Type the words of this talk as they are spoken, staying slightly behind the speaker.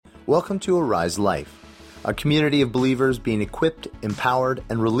Welcome to Arise Life, a community of believers being equipped, empowered,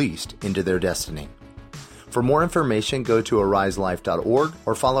 and released into their destiny. For more information, go to ariselife.org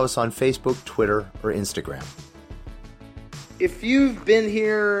or follow us on Facebook, Twitter, or Instagram. If you've been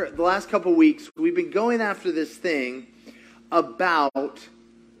here the last couple weeks, we've been going after this thing about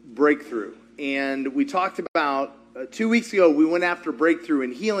breakthrough. And we talked about 2 weeks ago, we went after breakthrough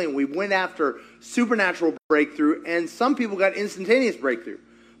and healing. We went after supernatural breakthrough, and some people got instantaneous breakthrough.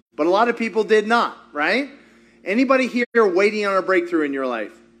 But a lot of people did not, right? Anybody here waiting on a breakthrough in your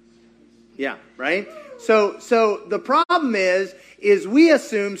life? Yeah, right? So the problem is we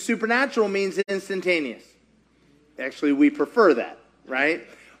assume supernatural means instantaneous. Actually, we prefer that, right?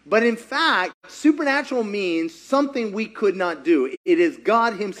 But in fact, supernatural means something we could not do. It is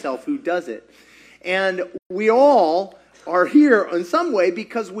God himself who does it. And we all are here in some way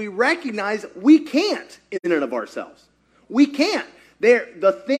because we recognize we can't in and of ourselves. We can't.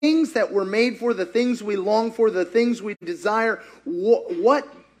 The things that we're made for, the things we long for, the things we desire, what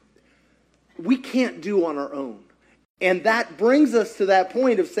we can't do on our own. And that brings us to that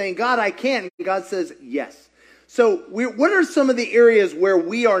point of saying, God, I can. And God says, yes. So what are some of the areas where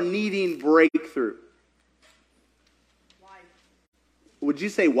we are needing breakthrough? Wife. Would you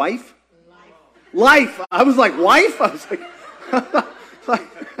say wife? Life. I was like, wife? I was like,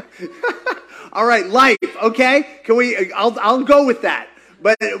 all right, life. Okay. Can we, I'll go with that.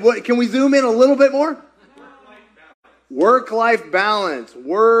 But can we zoom in a little bit more? Work-life balance.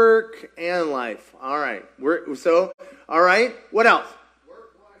 Work and life. All right. All right. What else?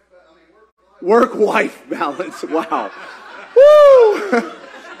 Work-life balance. Wow. Woo!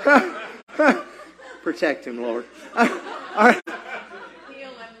 Protect him, Lord. All right. Heal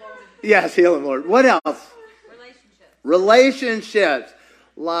him, Lord. Yes, heal him, Lord. What else? Relationships.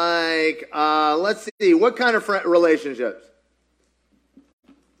 Like, let's see. What kind of relationships?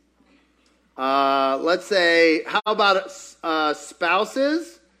 Let's say, how about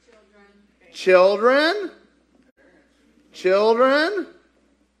spouses? Children?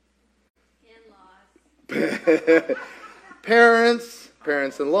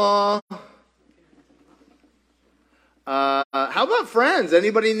 Parents-in-law. How about friends?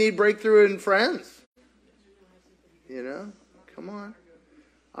 Anybody need breakthrough in friends? You know, come on.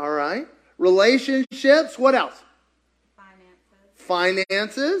 All right. Relationships. What else?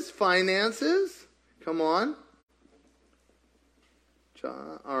 Finances. Come on.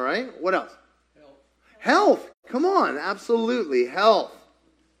 All right. What else? Health. Come on. Absolutely. Health.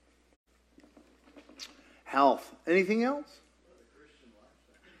 Anything else?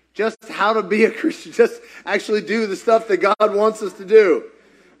 Just how to be a Christian. Just actually do the stuff that God wants us to do.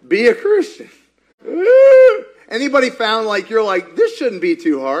 Be a Christian. Anybody found you're like, this shouldn't be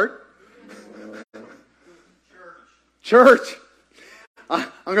too hard? Church.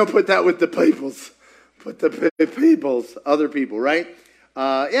 I'm going to put that with the peoples. Put the peoples, other people, right?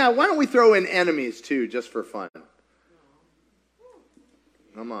 Yeah, why don't we throw in enemies too, just for fun?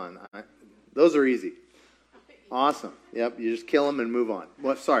 Come on. Those are easy. Awesome. Yep, you just kill them and move on.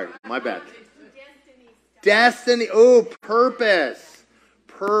 Well, sorry, my bad. Destiny. Oh, purpose.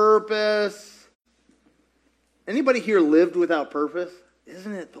 Anybody here lived without purpose?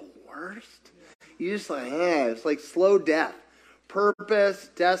 Isn't it the worst? You just it's like slow death. Purpose,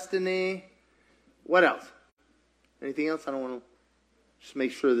 destiny. What else? Anything else? I don't want to just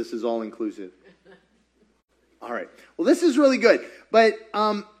make sure this is all inclusive. All right. Well, this is really good. But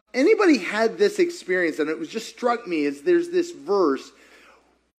anybody had this experience, and it was just struck me, is there's this verse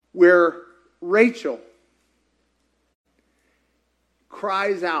where Rachel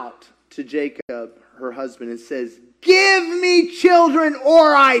cries out to Jacob, her husband, and says, "Give me children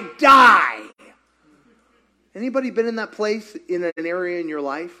or I die." Anybody been in that place in an area in your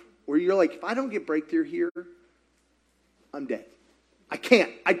life where you're like, if I don't get breakthrough here, I'm dead. I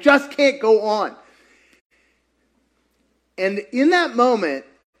just can't go on. And in that moment,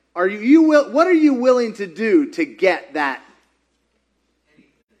 what are you willing to do to get that?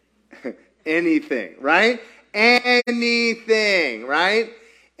 Anything, right? Anything, right?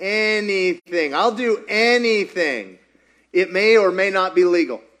 Anything. I'll do anything. It may or may not be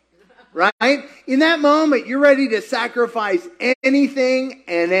legal. Right? In that moment, you're ready to sacrifice anything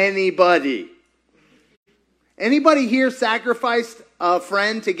and anybody. Anybody here sacrificed a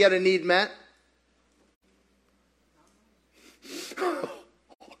friend to get a need met?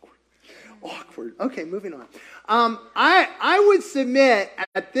 Awkward. Okay, moving on. I would submit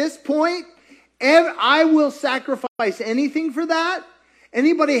at this point, I will sacrifice anything for that.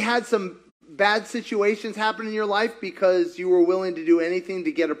 Anybody had some bad situations happen in your life because you were willing to do anything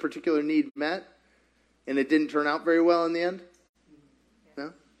to get a particular need met and it didn't turn out very well in the end?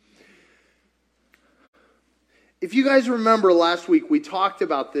 No? if you guys remember last week, we talked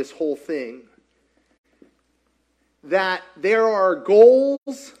about this whole thing, that there are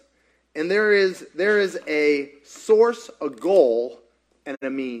goals and there is a source, a goal, and a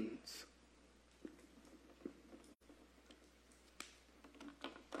means.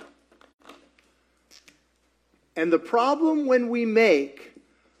 And the problem when we make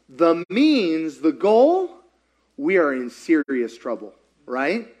the means the goal, we are in serious trouble,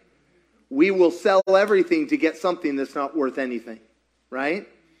 right? We will sell everything to get something that's not worth anything, right?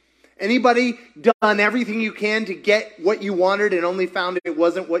 Anybody done everything you can to get what you wanted and only found it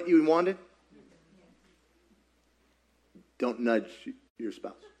wasn't what you wanted? Don't nudge your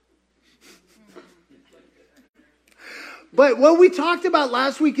spouse. But what we talked about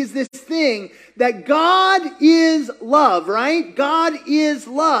last week is this thing that God is love, right? God is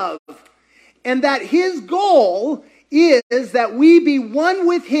love. And that his goal is that we be one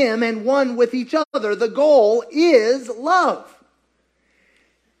with him and one with each other. The goal is love.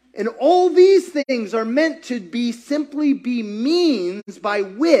 And all these things are meant to be simply be means by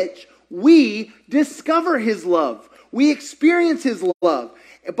which we discover his love. We experience his love.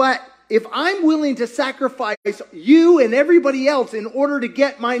 But if I'm willing to sacrifice you and everybody else in order to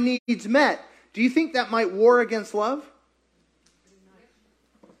get my needs met, do you think that might war against love?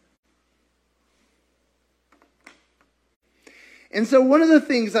 And so one of the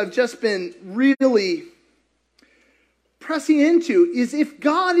things I've just been really pressing into is, if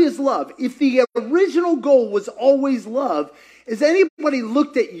God is love, if the original goal was always love, has anybody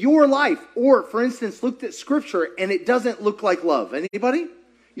looked at your life or, for instance, looked at Scripture and it doesn't look like love? Anybody?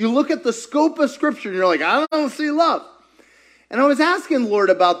 You look at the scope of Scripture and you're like, I don't see love. And I was asking Lord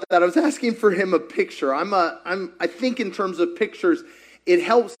about that. I was asking for him a picture. I think in terms of pictures, it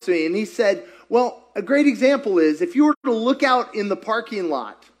helps me. And he said, well, a great example is if you were to look out in the parking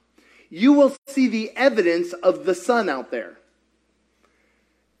lot, you will see the evidence of the sun out there.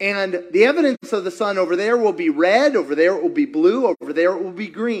 And the evidence of the sun over there will be red, over there it will be blue, over there it will be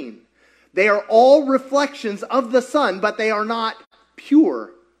green. They are all reflections of the sun, but they are not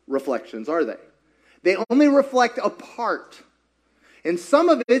pure reflections, are they? They only reflect a part. And some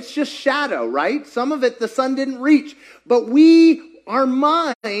of it's just shadow, right? Some of it the sun didn't reach. But our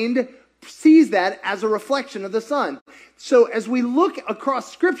mind sees that as a reflection of the sun. So as we look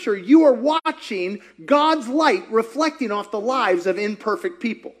across Scripture, you are watching God's light reflecting off the lives of imperfect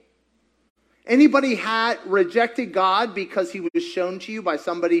people. Anybody had rejected God because he was shown to you by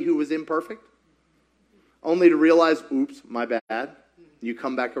somebody who was imperfect? Only to realize, oops, my bad. You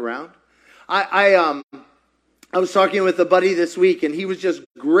come back around. I was talking with a buddy this week, and he was just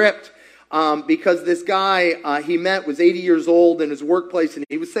gripped because this guy he met was 80 years old in his workplace, and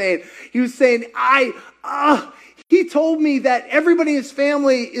he was saying, he told me that everybody in his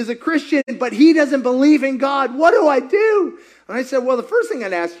family is a Christian, but he doesn't believe in God. What do I do? And I said, well, the first thing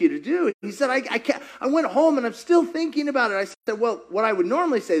I'd ask you to do. And he said, I can't. I went home and I'm still thinking about it. I said, well, what I would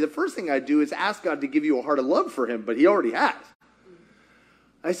normally say, the first thing I'd do is ask God to give you a heart of love for him, but he already has.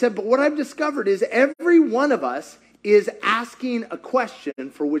 I said, but what I've discovered is every one of us is asking a question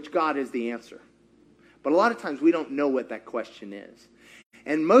for which God is the answer. But a lot of times we don't know what that question is.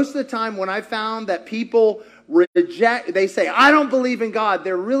 And most of the time when I found that people reject, they say, I don't believe in God,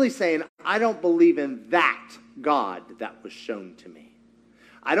 they're really saying, I don't believe in that God that was shown to me.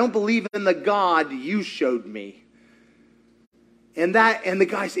 I don't believe in the God you showed me. And the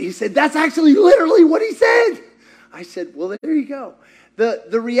guy, he said, that's actually literally what he said. I said, well, there you go.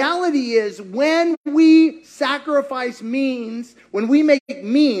 The reality is when we sacrifice means, when we make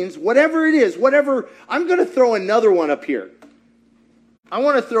means, whatever it is, I'm going to throw another one up here. I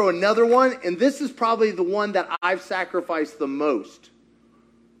want to throw another one, and this is probably the one that I've sacrificed the most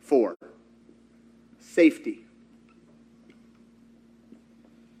for. Safety.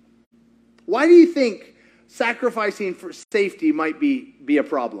 Why do you think sacrificing for safety might be a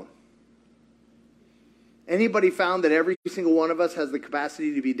problem? Anybody found that every single one of us has the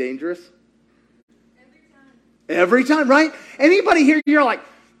capacity to be dangerous? Every time, right? Anybody here, you're like,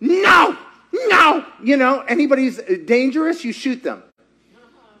 no. Anybody's dangerous, you shoot them.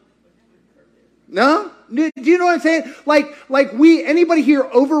 No? Do you know what I'm saying? Anybody here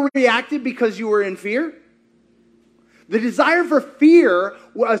overreacted because you were in fear? The desire for fear,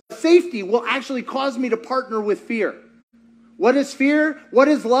 safety, will actually cause me to partner with fear. What is fear? What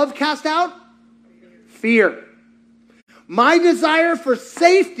does love cast out? Fear. My desire for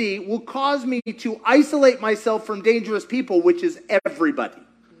safety will cause me to isolate myself from dangerous people, which is everybody.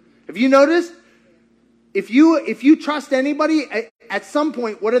 Have you noticed? If you trust anybody, at some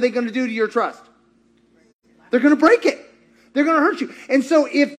point, what are they going to do to your trust? They're going to break it. They're going to hurt you. And so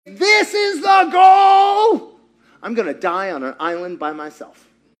if this is the goal, I'm going to die on an island by myself.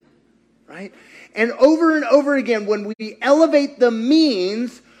 Right? And over again, when we elevate the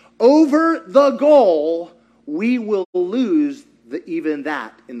means over the goal, we will lose even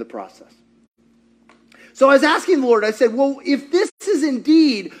that in the process. So I was asking the Lord, I said, well, if this is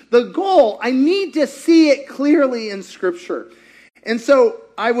indeed the goal, I need to see it clearly in Scripture. And so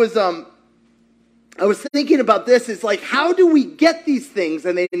I was thinking about this. It's like, how do we get these things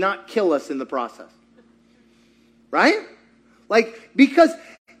and they not kill us in the process? Right? Like, because,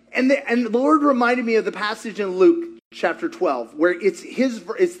 and the Lord reminded me of the passage in Luke chapter 12, where it's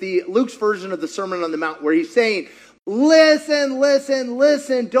Luke's version of the Sermon on the Mount, where he's saying, listen,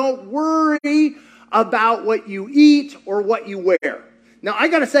 don't worry about what you eat or what you wear. Now, I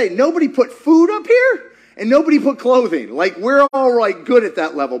got to say, nobody put food up here and nobody put clothing. Like, we're all like good at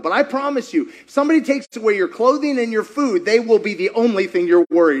that level. But I promise you, if somebody takes away your clothing and your food, they will be the only thing you're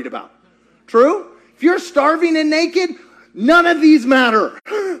worried about. True? If you're starving and naked, none of these matter.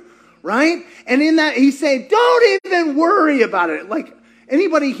 Right? And in that, he's saying, don't even worry about it. Like,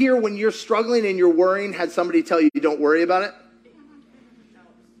 anybody here, when you're struggling and you're worrying, had somebody tell you don't worry about it?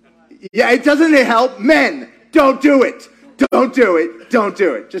 Yeah, it doesn't help. Men, don't do it. Don't do it. Don't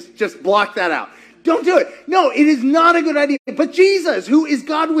do it. Just block that out. Don't do it. No, it is not a good idea. But Jesus, who is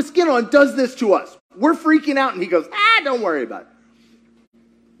God with skin on, does this to us. We're freaking out, and he goes, don't worry about it.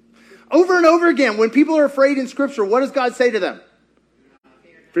 Over and over again, when people are afraid in Scripture, what does God say to them?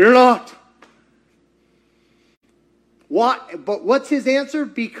 Fear not. What? But what's his answer?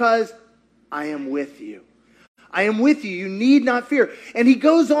 Because I am with you. I am with you. You need not fear. And he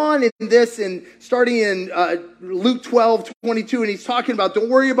goes on in this, and starting in Luke 12:22, and he's talking about, don't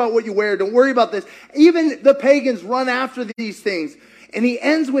worry about what you wear. Don't worry about this. Even the pagans run after these things. And he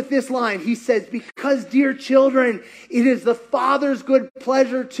ends with this line. He says, because, dear children, it is the Father's good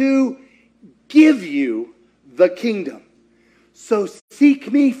pleasure to give you the kingdom. So seek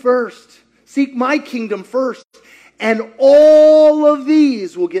me first. Seek my kingdom first. And all of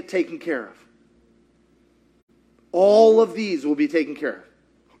these will get taken care of. All of these will be taken care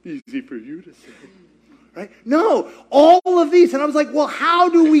of. Easy for you to say. Right? No, all of these. And I was like, well, how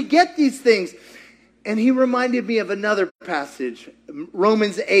do we get these things? And he reminded me of another passage,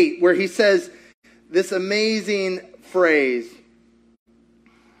 Romans 8, where he says this amazing phrase.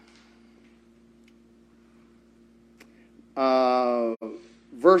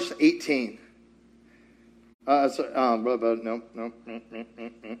 Verse 18. Can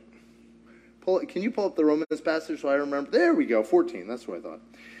you pull up the Romans passage so I remember? There we go, 14. That's what I thought.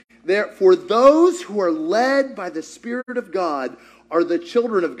 For those who are led by the Spirit of God are the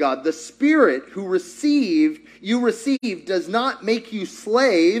children of God. The Spirit who you received does not make you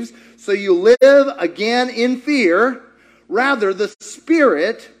slaves, so you live again in fear. Rather, the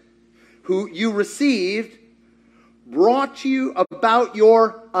Spirit who you received brought you about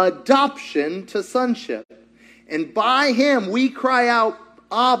your adoption to sonship. And by him we cry out,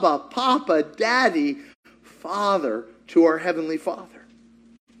 Abba, Papa, Daddy, Father, to our Heavenly Father.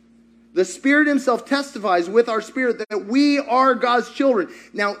 The Spirit himself testifies with our spirit that we are God's children.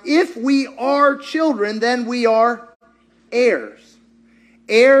 Now, if we are children, then we are heirs.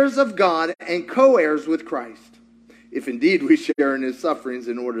 Heirs of God and co-heirs with Christ. If indeed we share in his sufferings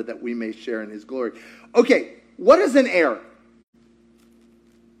in order that we may share in his glory. Okay, what is an heir?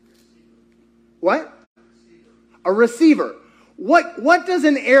 What? A receiver. What does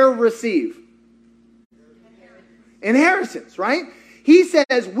an heir receive? Inheritance, right? He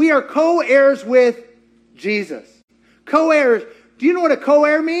says we are co-heirs with Jesus. Co-heirs. Do you know what a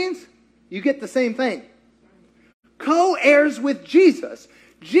co-heir means? You get the same thing. Co-heirs with Jesus.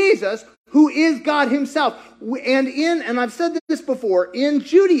 Jesus, who is God himself. And I've said this before, in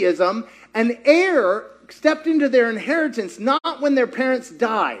Judaism, an heir stepped into their inheritance not when their parents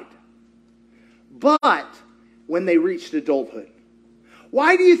died, but when they reached adulthood.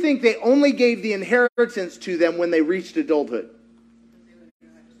 Why do you think they only gave the inheritance to them when they reached adulthood?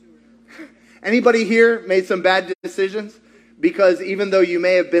 Anybody here made some bad decisions? Because even though you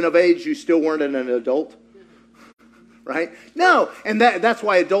may have been of age, you still weren't an adult? Right? No. And that's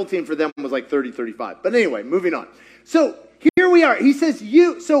why adulting for them was like 30, 35. But anyway, moving on. So here we are. He says,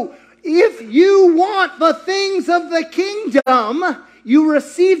 if you want the things of the kingdom, you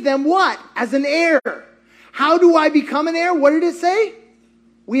receive them what? As an heir. How do I become an heir? What did it say?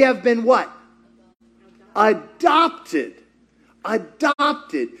 We have been what? Adopted.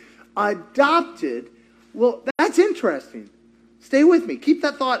 Adopted. Well, that's interesting. Stay with me. Keep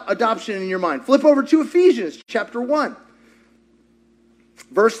that thought, adoption, in your mind. Flip over to Ephesians chapter 1.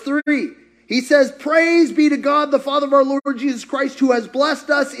 Verse 3. He says, praise be to God, the Father of our Lord Jesus Christ, who has blessed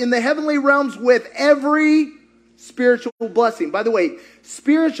us in the heavenly realms with every spiritual blessing. By the way,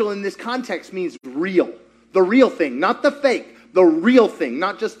 spiritual in this context means real. The real thing, not the fake. The real thing,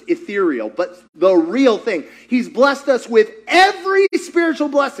 not just ethereal, but the real thing. He's blessed us with every spiritual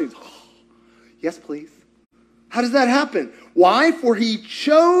blessing. Yes, please. How does that happen? Why? For he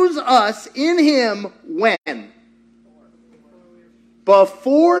chose us in him when?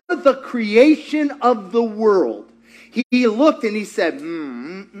 Before the creation of the world. He looked and he said,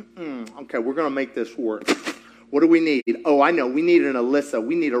 okay, we're going to make this work. What do we need? Oh, I know. We need an Alyssa.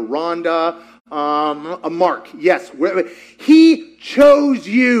 We need a Rhonda, a Mark. Yes. He chose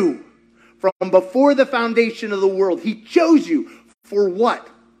you from before the foundation of the world. He chose you for what?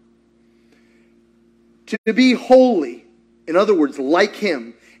 To be holy. In other words, like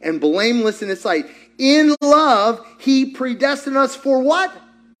him and blameless in his sight. In love, he predestined us for what?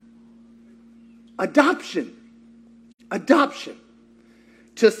 Adoption. Adoption.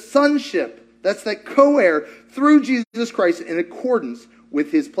 To sonship. That's that co-heir through Jesus Christ in accordance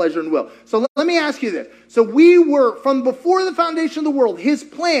with his pleasure and will. So let me ask you this. So we were, from before the foundation of the world, his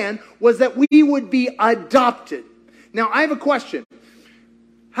plan was that we would be adopted. Now, I have a question.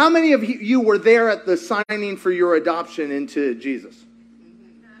 How many of you were there at the signing for your adoption into Jesus?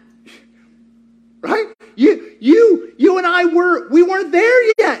 Right? You and I we weren't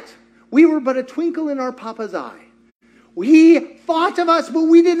there yet. We were but a twinkle in our Papa's eye. He thought of us, but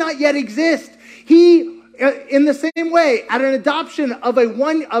we did not yet exist. He, in the same way, at an adoption of a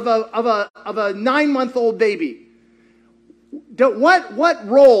 9-month-old baby, what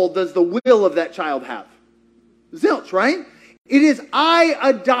role does the will of that child have? Zilch, right? It is, I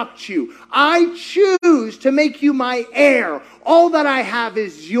adopt you. I choose to make you my heir. All that I have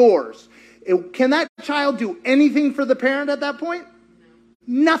is yours. Can that child do anything for the parent at that point?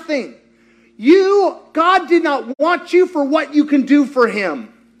 Nothing. God did not want you for what you can do for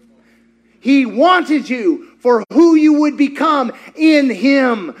him. He wanted you for who you would become in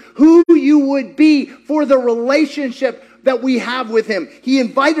him, who you would be for the relationship that we have with him. He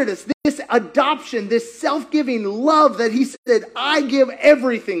invited us, this adoption, this self-giving love that he said, I give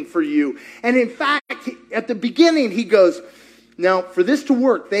everything for you. And in fact, at the beginning, he goes, now, for this to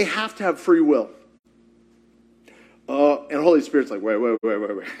work, they have to have free will. And Holy Spirit's like, wait.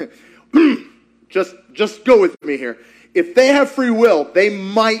 Just go with me here. If they have free will, they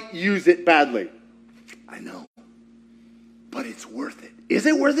might use it badly. I know. But it's worth it. Is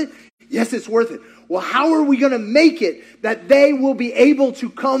it worth it? Yes, it's worth it. Well, how are we going to make it that they will be able to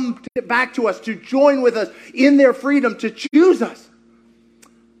come back to us, to join with us in their freedom, to choose us?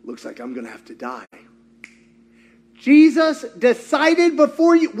 Looks like I'm going to have to die. Jesus decided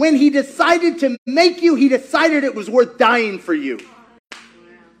when he decided to make you, he decided it was worth dying for you.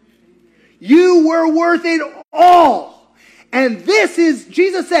 You were worth it all. And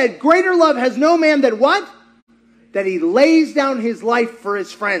Jesus said, greater love has no man than what? That he lays down his life for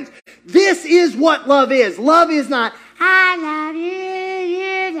his friends. This is what love is. Love is not, I love you,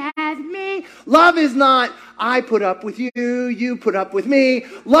 you love me. Love is not, I put up with you, you put up with me.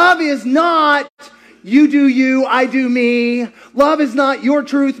 Love is not, you do you, I do me. Love is not your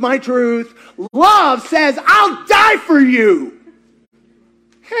truth, my truth. Love says, I'll die for you.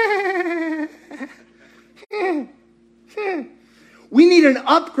 We need an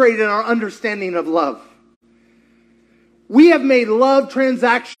upgrade in our understanding of love. We have made love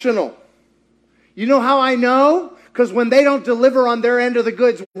transactional. You know how I know? Because when they don't deliver on their end of the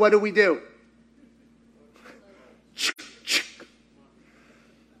goods, what do?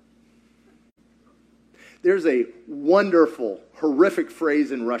 There's a wonderful, horrific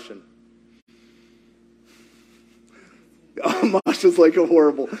phrase in Russian. Oh, Masha's like a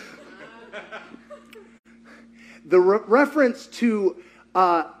horrible. The reference to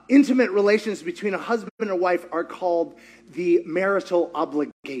intimate relations between a husband and a wife are called the marital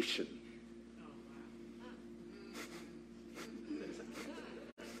obligation.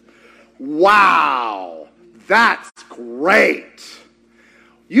 Wow, that's great.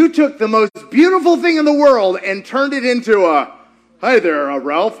 You took the most beautiful thing in the world and turned it into a, hey there,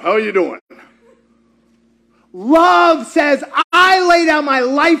 Ralph, how you doing? Love says, I lay down my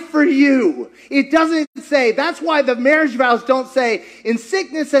life for you. It doesn't say, that's why the marriage vows don't say, in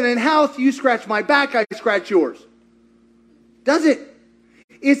sickness and in health, you scratch my back, I scratch yours. Does it?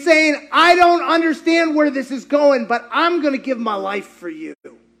 It's saying, I don't understand where this is going, but I'm going to give my life for you.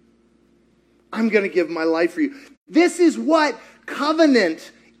 I'm going to give my life for you. This is what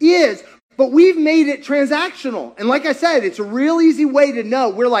covenant is, but we've made it transactional. And like I said, it's a real easy way to know.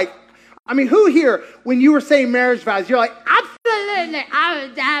 We're like, I mean, who here, when you were saying marriage vows, you're like, absolutely, I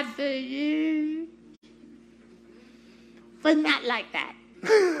would die for you. But not like that.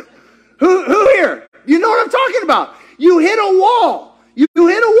 Who here? You know what I'm talking talking about? You hit a wall. You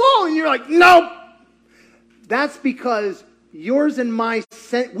hit a wall and you're like, nope. That's because yours and my,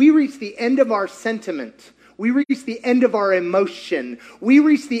 we reach the end of our sentiment. We reach the end of our emotion. We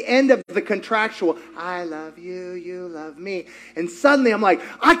reach the end of the contractual, I love you, you love me. And suddenly I'm like,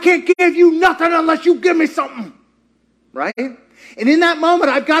 I can't give you nothing unless you give me something. Right? And in that moment,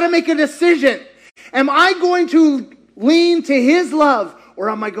 I've got to make a decision. Am I going to lean to his love, or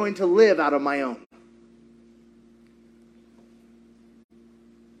am I going to live out of my own?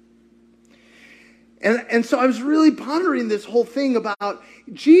 And so I was really pondering this whole thing about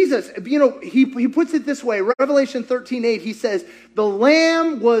Jesus. You know, he puts it this way. Revelation 13:8, he says, the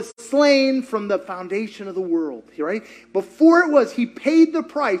Lamb was slain from the foundation of the world. Right? Before it was, he paid the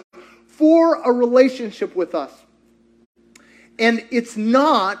price for a relationship with us. And it's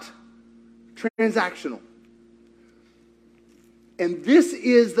not transactional. And this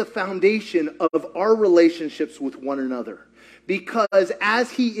is the foundation of our relationships with one another. Because as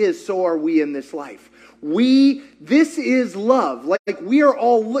he is, so are we in this life. This is love. Like we are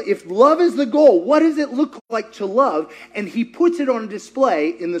all, if love is the goal, what does it look like to love? And he puts it on display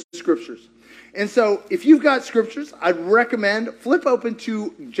in the scriptures. And so if you've got scriptures, I'd recommend flip open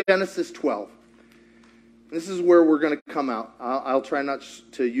to Genesis 12. This is where we're going to come out. I'll try not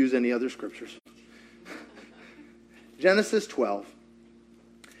to use any other scriptures. Genesis 12.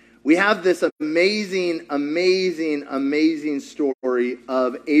 We have this amazing, amazing, amazing story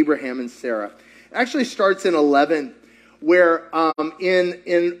of Abraham and Sarah. It actually starts in 11, where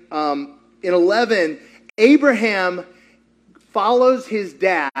in 11, Abraham follows his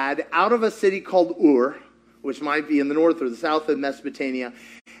dad out of a city called Ur, which might be in the north or the south of Mesopotamia.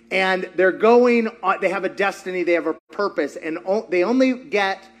 And they're going, they have a destiny, they have a purpose, and they only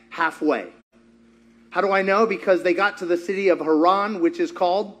get halfway. How do I know? Because they got to the city of Haran, which is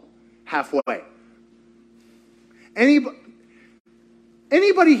called halfway. Anybody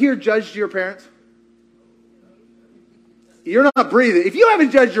here judged your parents? You're not breathing. If you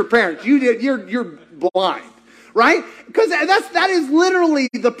haven't judged your parents, you're blind. Right? Because that is literally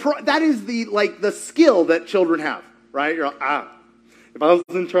the skill that children have. Right? You're like, if I was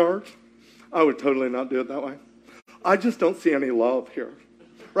in charge, I would totally not do it that way. I just don't see any love here.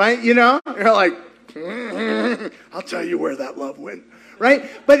 Right? You know? You're like, I'll tell you where that love went. Right?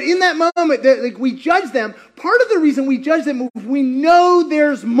 But in that moment, we judge them. Part of the reason we judge them is we know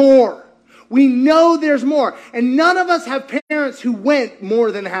there's more. We know there's more. And none of us have parents who went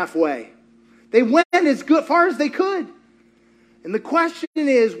more than halfway. They went as far as they could. And the question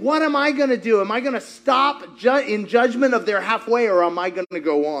is, what am I going to do? Am I going to stop in judgment of their halfway, or am I going to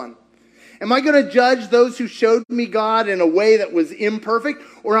go on? Am I going to judge those who showed me God in a way that was imperfect,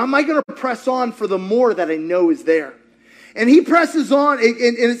 or am I going to press on for the more that I know is there? And he presses on, and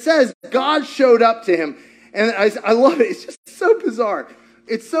it says, God showed up to him. And I love it. It's just so bizarre.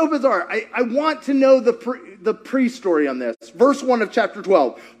 It's so bizarre. I want to know the pre-story on this. Verse 1 of chapter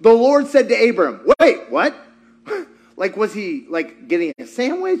 12. The Lord said to Abram, wait, what? Like, was he like getting a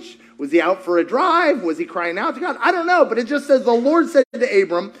sandwich? Was he out for a drive? Was he crying out to God? I don't know. But it just says the Lord said to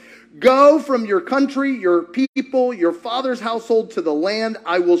Abram, go from your country, your people, your father's household to the land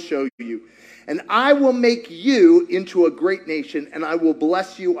I will show you. And I will make you into a great nation, and I will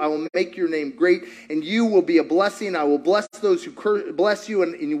bless you. I will make your name great, and you will be a blessing. I will bless those who bless you,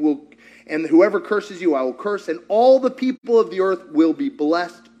 and whoever curses you, I will curse. And all the people of the earth will be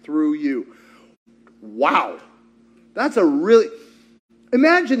blessed through you. Wow. That's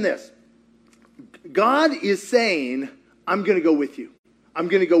imagine this. God is saying, I'm going to go with you. I'm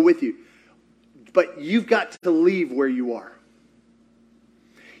going to go with you. But you've got to leave where you are.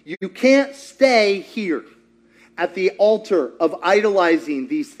 You can't stay here at the altar of idolizing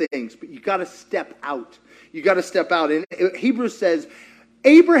these things, but you got to step out. You got to step out. And Hebrews says,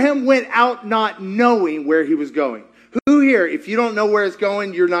 Abraham went out not knowing where he was going. Who here, if you don't know where it's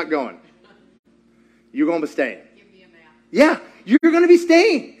going, you're not going? You're going to be staying. Give me a map. Yeah, you're going to be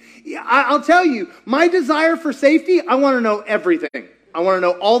staying. I'll tell you, my desire for safety, I want to know everything. I want to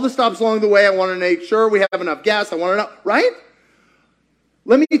know all the stops along the way. I want to make sure we have enough gas. I want to know, right?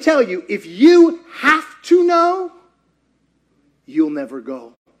 Let me tell you, if you have to know, you'll never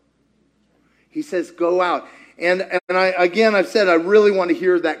go. He says, go out. And I've said I really want to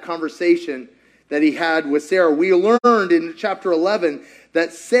hear that conversation that he had with Sarah. We learned in chapter 11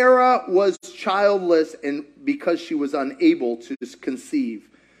 that Sarah was childless and because she was unable to conceive.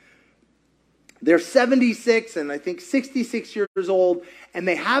 They're 76 and I think 66 years old, and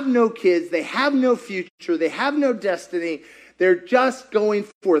they have no kids. They have no future. They have no destiny. They're just going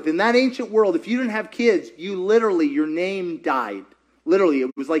forth. In that ancient world, if you didn't have kids, your name died. Literally, it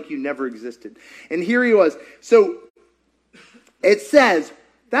was like you never existed. And here he was. So it says,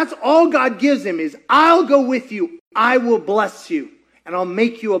 that's all God gives him is, I'll go with you. I will bless you. And I'll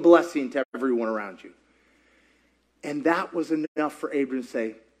make you a blessing to everyone around you. And that was enough for Abram to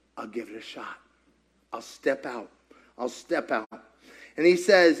say, I'll give it a shot. I'll step out. I'll step out. And he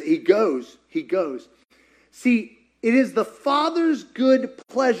says, he goes. See, it is the Father's good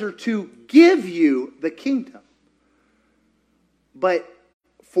pleasure to give you the kingdom. But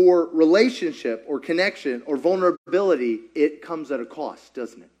for relationship or connection or vulnerability, it comes at a cost,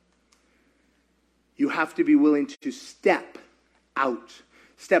 doesn't it? You have to be willing to step out.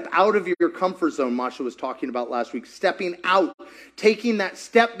 Step out of your comfort zone, Masha was talking about last week. Stepping out, taking that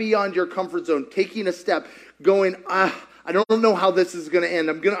step beyond your comfort zone, taking a step, going, I don't know how this is going to end.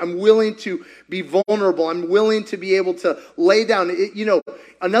 I'm willing to be vulnerable. I'm willing to be able to lay down.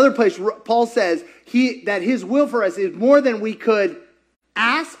 Another place, Paul says that his will for us is more than we could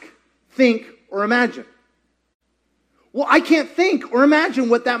ask, think, or imagine. Well, I can't think or imagine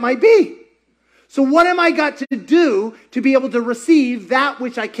what that might be. So what am I got to do to be able to receive that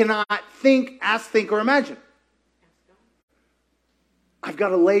which I cannot think, ask, think, or imagine? I've got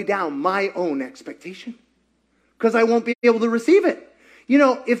to lay down my own expectation because I won't be able to receive it.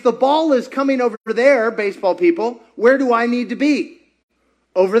 If the ball is coming over there, baseball people, where do I need to be?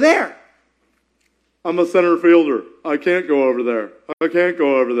 Over there. I'm a center fielder. I can't go over there.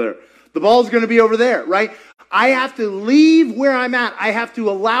 The ball's going to be over there, right? I have to leave where I'm at. I have to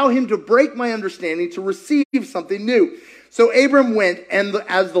allow him to break my understanding to receive something new. So Abram went, and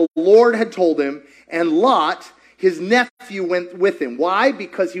as the Lord had told him, and Lot, his nephew, went with him. Why?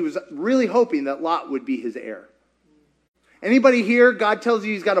 Because he was really hoping that Lot would be his heir. Anybody here, God tells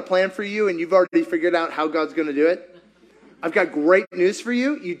you he's got a plan for you, and you've already figured out how God's going to do it? I've got great news for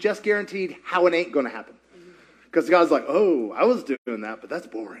you. You just guaranteed how it ain't going to happen. Because God's like, oh, I was doing that, but that's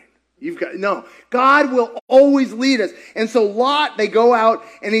boring. God will always lead us. And so Lot, they go out,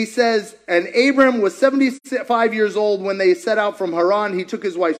 and he says, and Abram was 75 years old when they set out from Haran. He took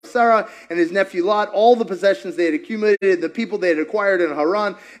his wife Sarah and his nephew Lot, all the possessions they had accumulated, the people they had acquired in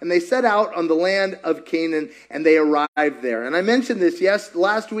Haran, and they set out on the land of Canaan, and they arrived there. And I mentioned this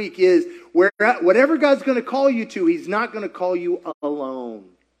last week is whatever God's going to call you to, he's not going to call you alone.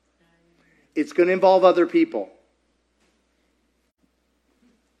 It's going to involve other people.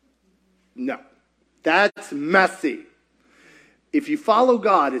 No, that's messy. If you follow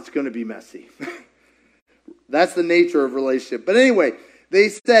God, it's going to be messy. That's the nature of relationship. But anyway, they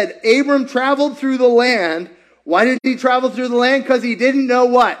said Abram traveled through the land. Why did he travel through the land? Because he didn't know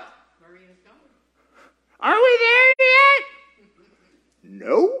what? Where he was going. Are we there yet?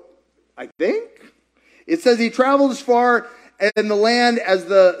 No, I think. It says he traveled as far in the land as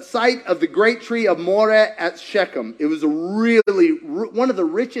the site of the great tree of Moreh at Shechem. It was one of the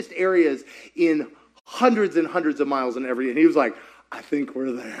richest areas in hundreds and hundreds of miles and everything. And he was like, I think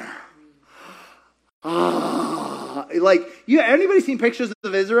we're there. Anybody seen pictures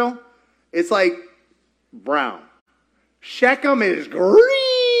of Israel? It's like brown. Shechem is green.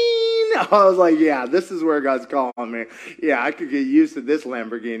 I was like, yeah, this is where God's calling me. Yeah, I could get used to this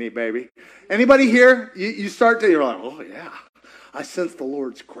Lamborghini, baby. Anybody here? You're like, oh yeah. I sense the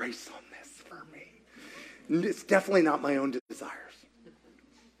Lord's grace on this for me. It's definitely not my own desires.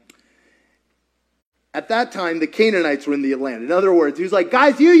 At that time, the Canaanites were in the land. In other words, he was like,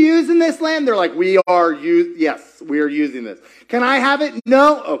 guys, you using this land? They're like, yes, we are using this. Can I have it?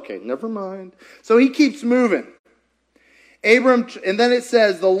 No? Okay, never mind. So he keeps moving. And then it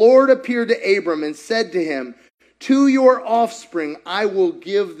says, the Lord appeared to Abram and said to him, to your offspring I will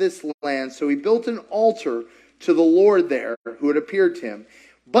give this land. So he built an altar to the Lord there who had appeared to him.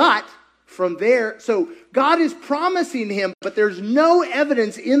 But from there, so God is promising him, but there's no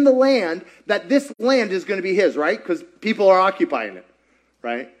evidence in the land that this land is going to be his, right? Because people are occupying it,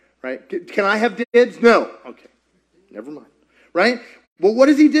 right? Can I have dibs? No. Okay, never mind, right? But what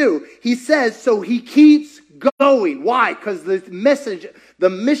does he do? He says, so he keeps going. Why? Because the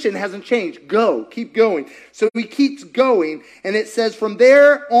mission hasn't changed. Keep going. So he keeps going, and it says, from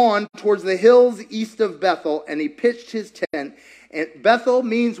there on towards the hills east of Bethel, and he pitched his tent. And Bethel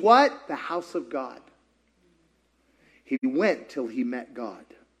means what? The house of God. He went till he met God.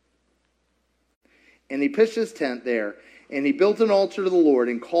 And he pitched his tent there, and he built an altar to the Lord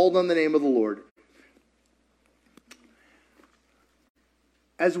and called on the name of the Lord.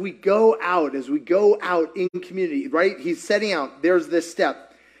 As we go out in community, right? He's setting out. There's this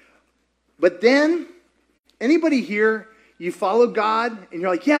step. But then, anybody here, you follow God, and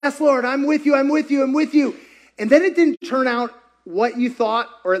you're like, yes, Lord, I'm with you. And then it didn't turn out what you thought,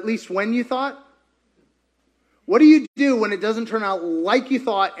 or at least when you thought. What do you do when it doesn't turn out like you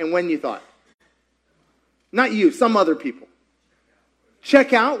thought and when you thought? Not you, some other people.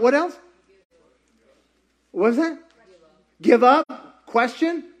 Check out. What else? What was that? Give up.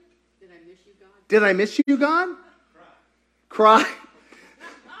 Question? Did I miss you, God? Cry.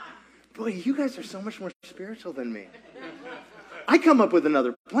 Boy, you guys are so much more spiritual than me. I come up with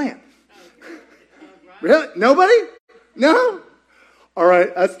another plan. Really? Nobody? No? All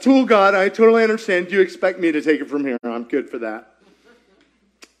right, that's tool God. I totally understand. You expect me to take it from here. I'm good for that.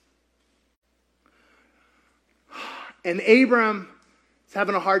 And Abram is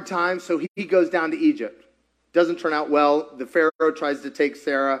having a hard time, so he goes down to Egypt. Doesn't turn out well. The Pharaoh tries to take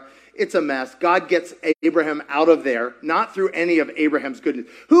Sarah. It's a mess. God gets Abraham out of there, not through any of Abraham's goodness.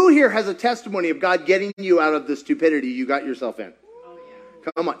 Who here has a testimony of God getting you out of the stupidity you got yourself in? Oh,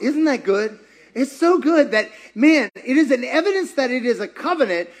 yeah. Come on. Isn't that good? It's so good that, man, it is an evidence that it is a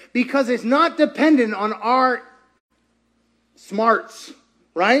covenant because it's not dependent on our smarts,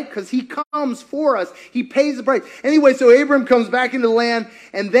 right? Because he comes for us. He pays the price. Anyway, so Abram comes back into the land,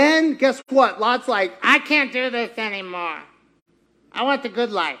 and then guess what? Lot's like, I can't do this anymore. I want the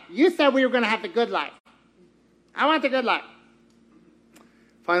good life. You said we were going to have the good life. I want the good life.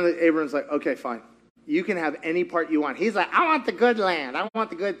 Finally, Abram's like, okay, fine. You can have any part you want. He's like, I want the good land. I want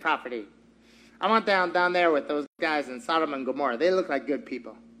the good property. I want down there with those guys in Sodom and Gomorrah. They look like good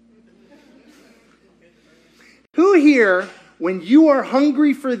people. Who here, when you are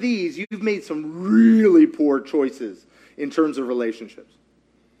hungry for these, you've made some really poor choices in terms of relationships?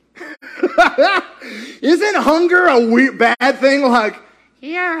 Isn't hunger a weird, bad thing? Like,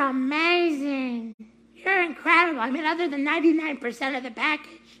 you're amazing. You're incredible. I mean, other than 99% of the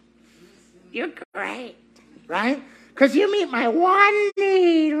package, you're great, right? Because you meet my one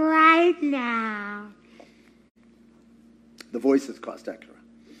need right now. The voices cost extra.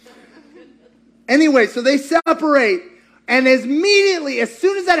 Anyway, so they separate. And immediately, as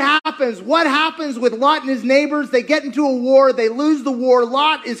soon as that happens, what happens with Lot and his neighbors? They get into a war. They lose the war.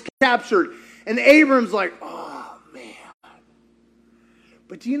 Lot is captured. And Abram's like, oh, man.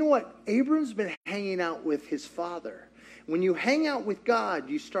 But do you know what? Abram's been hanging out with his father. When you hang out with God,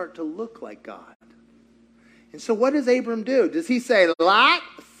 you start to look like God. And so what does Abram do? Does he say, Lot,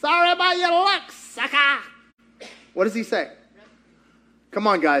 sorry about your looks, sucker? What does he say? Come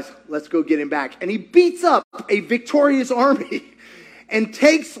on, guys, let's go get him back. And he beats up a victorious army and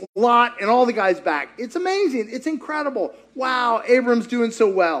takes Lot and all the guys back. It's amazing. It's incredible. Wow, Abram's doing so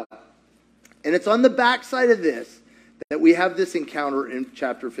well. And it's on the backside of this that we have this encounter in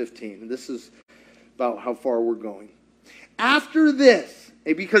chapter 15. And this is about how far we're going. After this,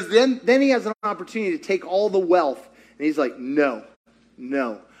 because then he has an opportunity to take all the wealth. And he's like, no,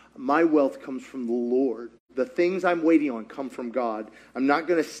 my wealth comes from the Lord. The things I'm waiting on come from God. I'm not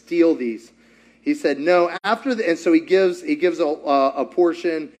going to steal these. He said, no, and so he gives a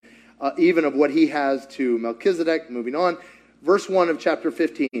portion even of what he has to Melchizedek. Moving on. Verse 1 of chapter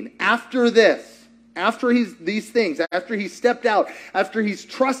 15. After this, after he's stepped out, after he's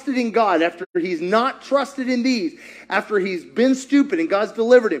trusted in God, after he's not trusted in these, after he's been stupid and God's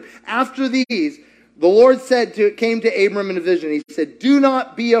delivered him, after these, the Lord came to Abram in a vision. He said, do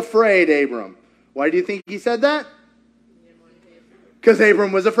not be afraid, Abram. Why do you think he said that? Because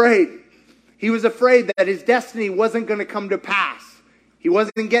Abram was afraid. He was afraid that his destiny wasn't going to come to pass. He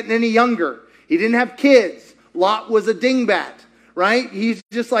wasn't getting any younger. He didn't have kids. Lot was a dingbat, right? He's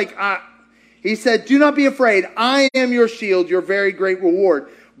just like, he said, do not be afraid. I am your shield, your very great reward.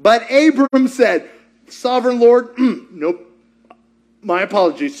 But Abram said, Sovereign Lord, nope, my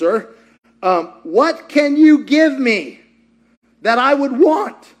apologies, sir. What can you give me that I would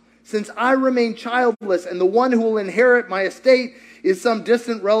want? Since I remain childless, and the one who will inherit my estate is some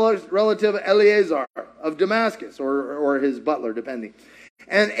distant relative Eleazar of Damascus, or his butler, depending.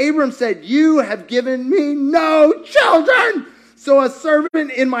 And Abram said, you have given me no children, so a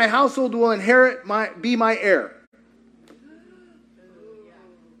servant in my household will be my heir.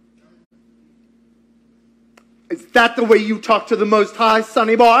 Is that the way you talk to the Most High,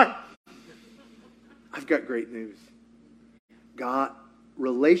 Sonny boy? I've got great news. God.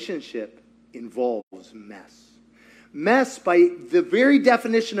 Relationship involves mess. Mess, by the very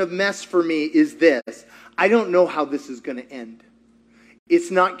definition of mess for me, is this. I don't know how this is going to end. It's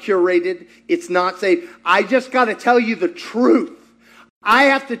not curated. It's not saying, I just got to tell you the truth. I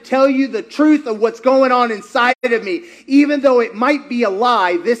have to tell you the truth of what's going on inside of me. Even though it might be a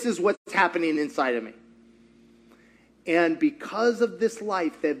lie, this is what's happening inside of me. And because of this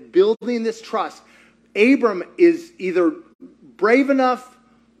life, that building this trust, Abram is either brave enough,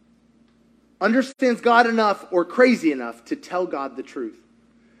 understands God enough, or crazy enough to tell God the truth.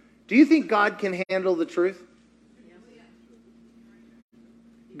 Do you think God can handle the truth?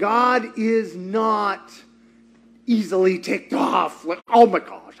 God is not easily ticked off. Like, oh my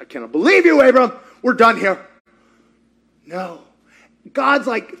gosh, I cannot believe you, Abram. We're done here. No. God's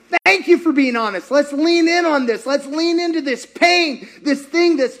like, thank you for being honest. Let's lean in on this. Let's lean into this pain, this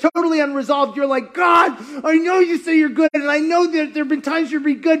thing that's totally unresolved. You're like, God, I know you say you're good, and I know that there have been times you've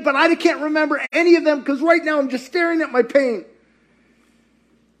been good, but I can't remember any of them because right now I'm just staring at my pain.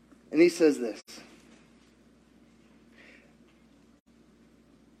 And he says this.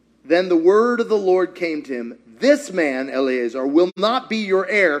 Then the word of the Lord came to him. This man, Eleazar, will not be your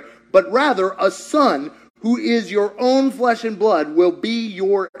heir, but rather a son who is your own flesh and blood will be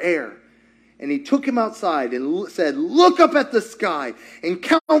your heir. And he took him outside and said, look up at the sky and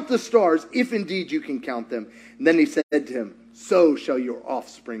count the stars, if indeed you can count them. And then he said to him, so shall your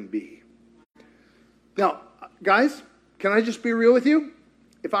offspring be. Now, guys, can I just be real with you?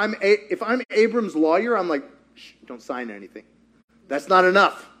 If I'm Abram's lawyer, I'm like, shh, don't sign anything. That's not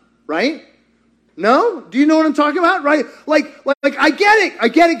enough, right? No? Do you know what I'm talking about? Right? Like I get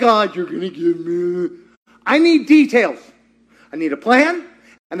it, God. You're going to give me. I need details. I need a plan,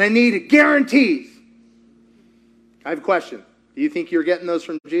 and I need guarantees. I have a question. Do you think you're getting those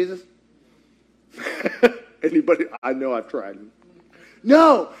from Jesus? Anybody? I know I've tried.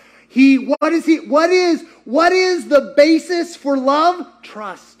 No. What is the basis for love?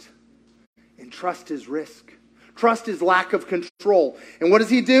 Trust. And trust is risk. Trust is lack of control. And what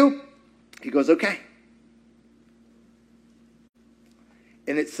does he do? He goes, okay.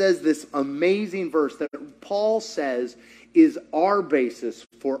 And it says this amazing verse that Paul says is our basis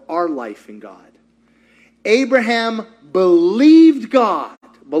for our life in God. Abraham believed God,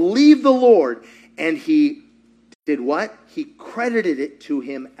 believed the Lord, and he did what? He credited it to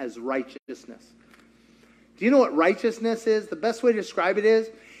him as righteousness. Do you know what righteousness is? The best way to describe it is,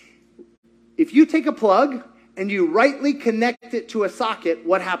 if you take a plug and you rightly connect it to a socket,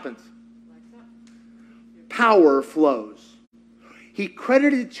 what happens? Power flows. He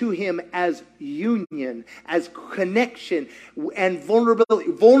credited to him as union, as connection, and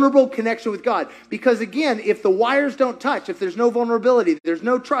vulnerability, vulnerable connection with God. Because again, if the wires don't touch, if there's no vulnerability, there's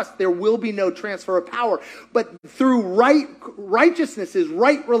no trust, there will be no transfer of power. But through righteousness is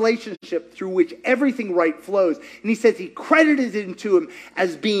right relationship through which everything right flows. And he says he credited it to him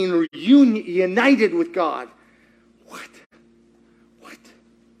as being united with God. What?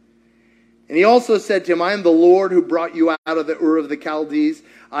 And he also said to him, I am the Lord who brought you out of the Ur of the Chaldees.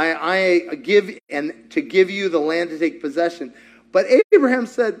 I give you the land to take possession. But Abraham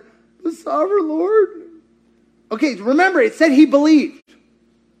said, the sovereign Lord. Okay, remember, it said he believed.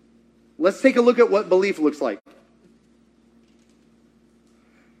 Let's take a look at what belief looks like.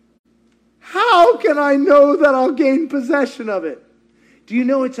 How can I know that I'll gain possession of it? Do you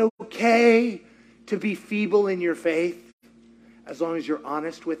know it's okay to be feeble in your faith as long as you're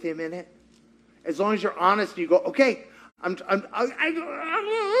honest with him in it? As long as you're honest, you go, okay, I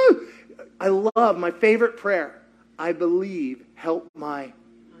love my favorite prayer. I believe, help my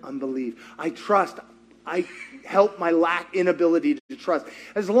unbelief. I trust, I help my inability to trust.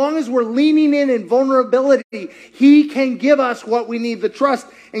 As long as we're leaning in vulnerability, he can give us what we need, the trust.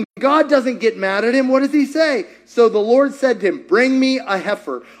 And God doesn't get mad at him. What does he say? So the Lord said to him, bring me a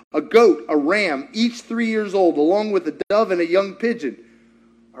heifer, a goat, a ram, each 3 years old, along with a dove and a young pigeon.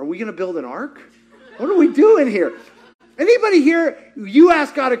 Are we going to build an ark? What are we doing here? Anybody here, you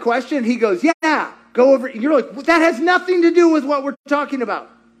ask God a question, he goes, yeah, go over. You're like, that has nothing to do with what we're talking about.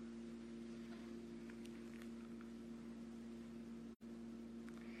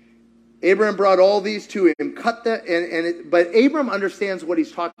 Abraham brought all these to him, cut that, but Abraham understands what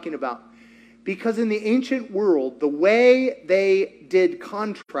he's talking about. Because in the ancient world, the way they did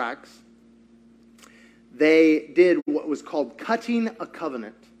contracts, they did what was called cutting a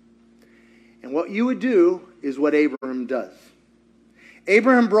covenant. And what you would do is what Abraham does.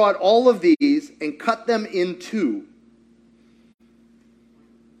 Abraham brought all of these and cut them in two.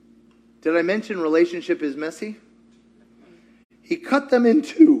 Did I mention relationship is messy? He cut them in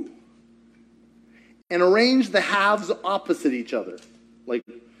two and arranged the halves opposite each other. Like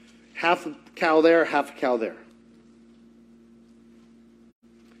half a cow there, half a cow there.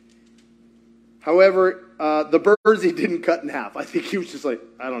 However, the birds he didn't cut in half. I think he was just like,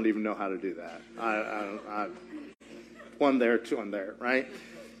 I don't even know how to do that. I one there, two on there, right?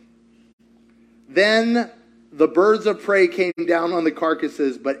 Then the birds of prey came down on the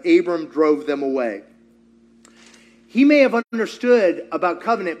carcasses, but Abram drove them away. He may have understood about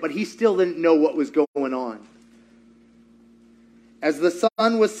covenant, but he still didn't know what was going on. As the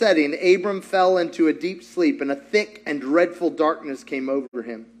sun was setting, Abram fell into a deep sleep, and a thick and dreadful darkness came over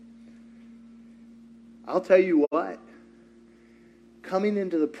him. I'll tell you what, Coming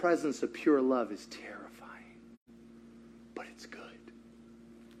into the presence of pure love is terrifying, but it's good.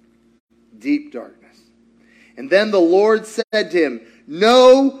 Deep darkness. And then the Lord said to him,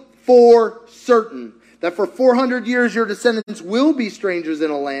 know for certain that for 400 years your descendants will be strangers in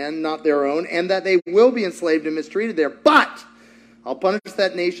a land not their own, and that they will be enslaved and mistreated there. But I'll punish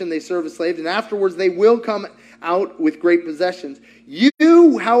that nation they serve as slaves, and afterwards they will come out with great possessions.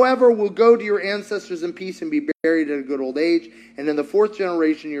 You, however, will go to your ancestors in peace and be buried at a good old age. And in the 4th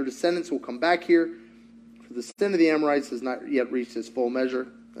generation your descendants will come back here. For the sin of the Amorites has not yet reached its full measure.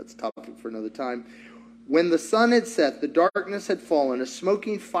 That's a topic for another time. When the sun had set, the darkness had fallen. A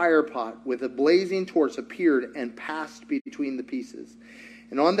smoking fire pot with a blazing torch appeared and passed between the pieces.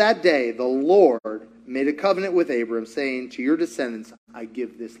 And on that day, the Lord made a covenant with Abram, saying, to your descendants, I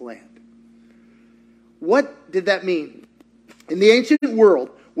give this land. What did that mean? In the ancient world,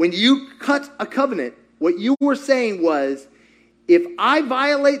 when you cut a covenant, what you were saying was, if I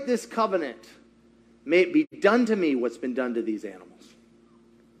violate this covenant, may it be done to me what's been done to these animals.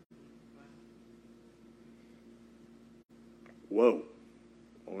 Whoa.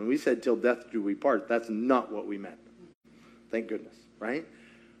 When we said till death do we part, that's not what we meant. Thank goodness, right?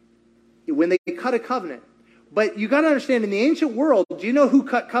 When they cut a covenant. But you got to understand, in the ancient world, do you know who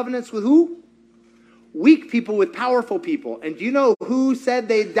cut covenants with who? Weak people with powerful people. And do you know who said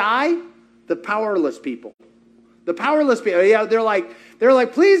they'd die? The powerless people. The powerless people. Yeah, they're like,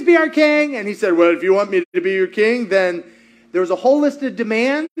 please be our king. And he said, well, if you want me to be your king, then there's a whole list of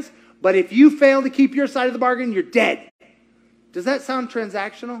demands. But if you fail to keep your side of the bargain, you're dead. Does that sound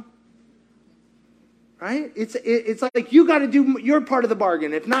transactional? Right? It's like you got to do your part of the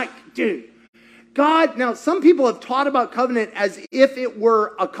bargain. If not, dude. God, now some people have taught about covenant as if it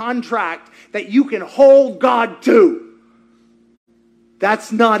were a contract that you can hold God to.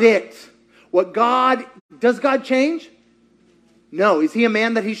 That's not it. Does God change? No. Is he a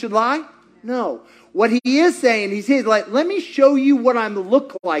man that he should lie? No. What he is saying, he's like, let me show you what I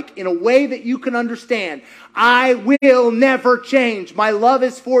look like in a way that you can understand. I will never change. My love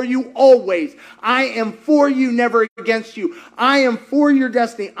is for you always. I am for you, never against you. I am for your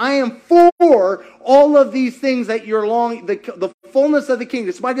destiny. I am for all of these things that you're the fullness of the kingdom.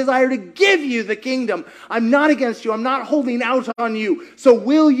 It's my desire to give you the kingdom. I'm not against you. I'm not holding out on you. So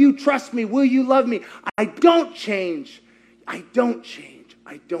will you trust me? Will you love me? I don't change. I don't change.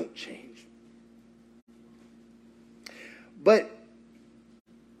 I don't change. But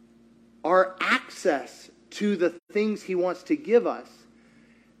our access to the things he wants to give us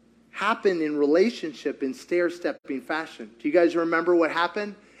happen in relationship in stair-stepping fashion. Do you guys remember what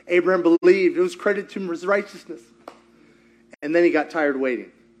happened? Abraham believed. It was credited to him as righteousness. And then he got tired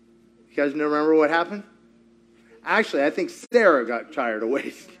waiting. You guys remember what happened? Actually, I think Sarah got tired of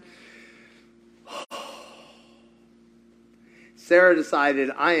waiting. Sarah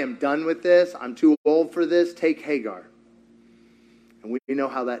decided, I am done with this. I'm too old for this. Take Hagar. And we know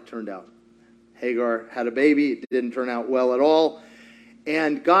how that turned out. Hagar had a baby. It didn't turn out well at all.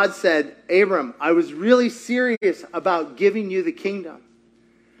 And God said, Abram, I was really serious about giving you the kingdom.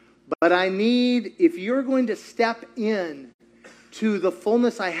 But I need, if you're going to step in to the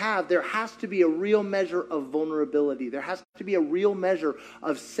fullness I have, there has to be a real measure of vulnerability. There has to be a real measure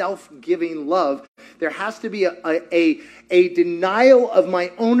of self-giving love. There has to be a denial of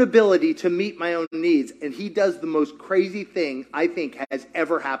my own ability to meet my own needs. And he does the most crazy thing I think has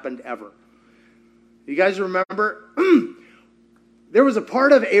ever happened ever. You guys remember? There was a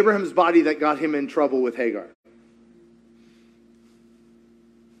part of Abraham's body that got him in trouble with Hagar.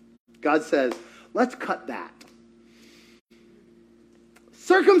 God says, let's cut that.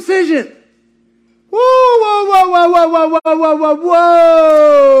 Circumcision. Whoa, whoa, whoa, whoa, whoa, whoa, whoa, whoa,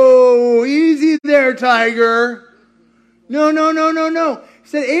 whoa. Easy there, tiger. No. He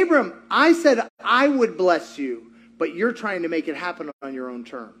said, Abram, I said I would bless you, but you're trying to make it happen on your own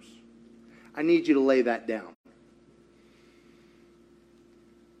terms. I need you to lay that down.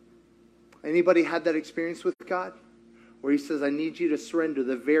 Anybody had that experience with God? Where he says, I need you to surrender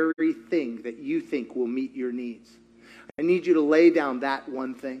the very thing that you think will meet your needs. I need you to lay down that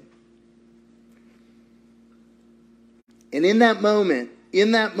one thing. And in that moment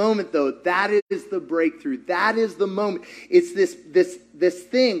though, that is the breakthrough. That is the moment. It's this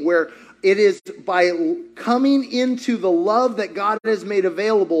thing where it is by coming into the love that God has made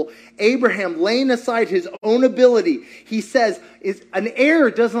available, Abraham laying aside his own ability. He says, an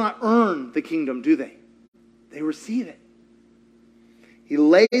heir does not earn the kingdom, do they? They receive it. He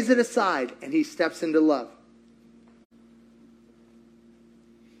lays it aside and he steps into love.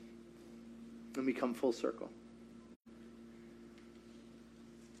 Let me come full circle.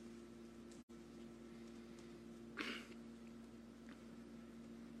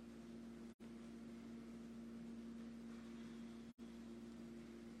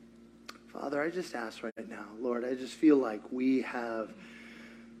 Father, I just ask right now, Lord, I just feel like we have,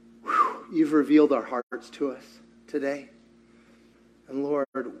 you've revealed our hearts to us today. And Lord,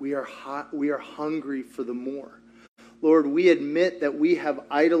 we are hungry for the more. Lord, we admit that we have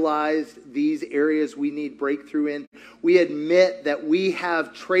idolized these areas we need breakthrough in. We admit that we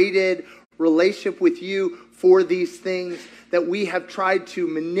have traded relationship with you for these things, that we have tried to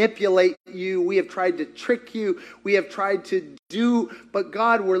manipulate you, we have tried to trick you, we have tried to do, but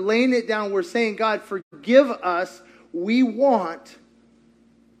God, we're laying it down, we're saying, God, forgive us, we want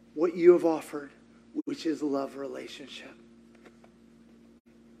what you have offered, which is love relationship.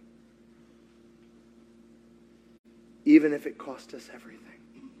 Even if it cost us everything.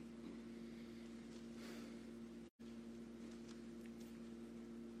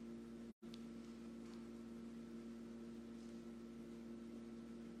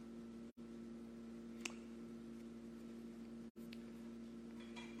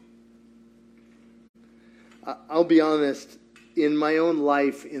 I'll be honest, in my own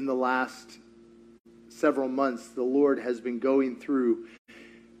life in the last several months, the Lord has been going through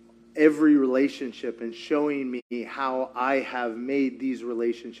every relationship and showing me how I have made these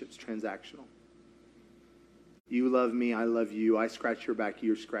relationships transactional. You love me, I love you. I scratch your back,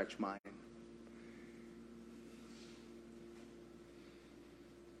 you scratch mine.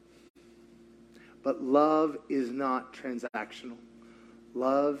 But love is not transactional.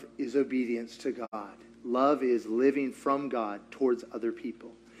 Love is obedience to God. Love is living from God towards other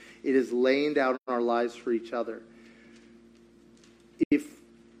people. It is laying down our lives for each other. If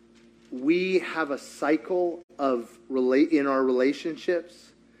we have a cycle of in our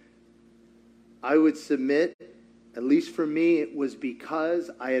relationships, I would submit, at least for me, it was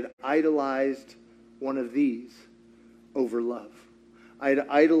because I had idolized one of these over love. I had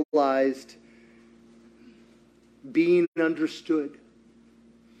idolized being understood,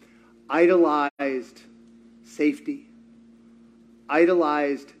 idolized safety,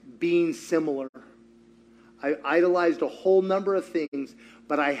 idolized being similar. I idolized a whole number of things,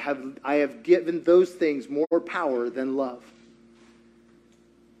 but I have given those things more power than love.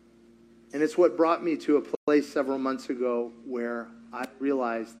 And it's what brought me to a place several months ago where I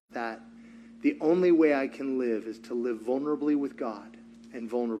realized that the only way I can live is to live vulnerably with God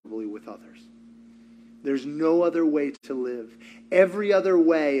and vulnerably with others. There's no other way to live. Every other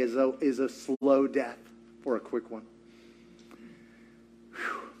way is a slow death or a quick one.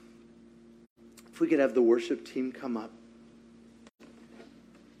 Whew. If we could have the worship team come up.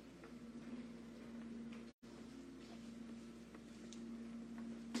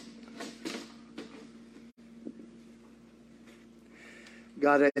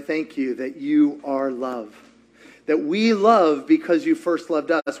 God, I thank you that you are love. That we love because you first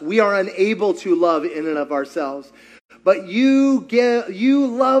loved us. We are unable to love in and of ourselves. But you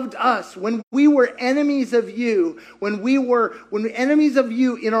loved us when we were enemies of you, when enemies of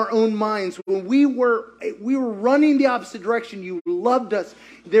you in our own minds, when we were running the opposite direction, you loved us.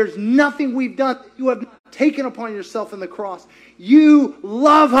 There's nothing we've done that you have not taken upon yourself in the cross. You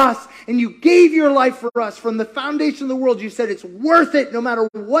love us and you gave your life for us from the foundation of the world. You said it's worth it no matter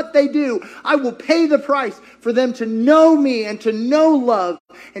what they do. I will pay the price for them to know me and to know love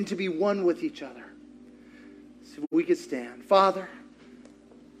and to be one with each other. So we could stand. Father,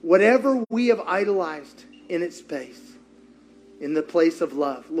 whatever we have idolized in its place, in the place of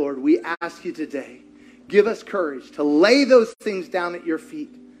love, Lord, we ask you today, give us courage to lay those things down at your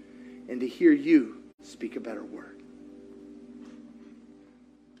feet and to hear you speak a better word.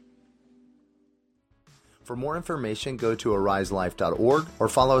 For more information, go to ariselife.org or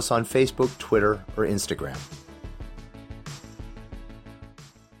follow us on Facebook, Twitter, or Instagram.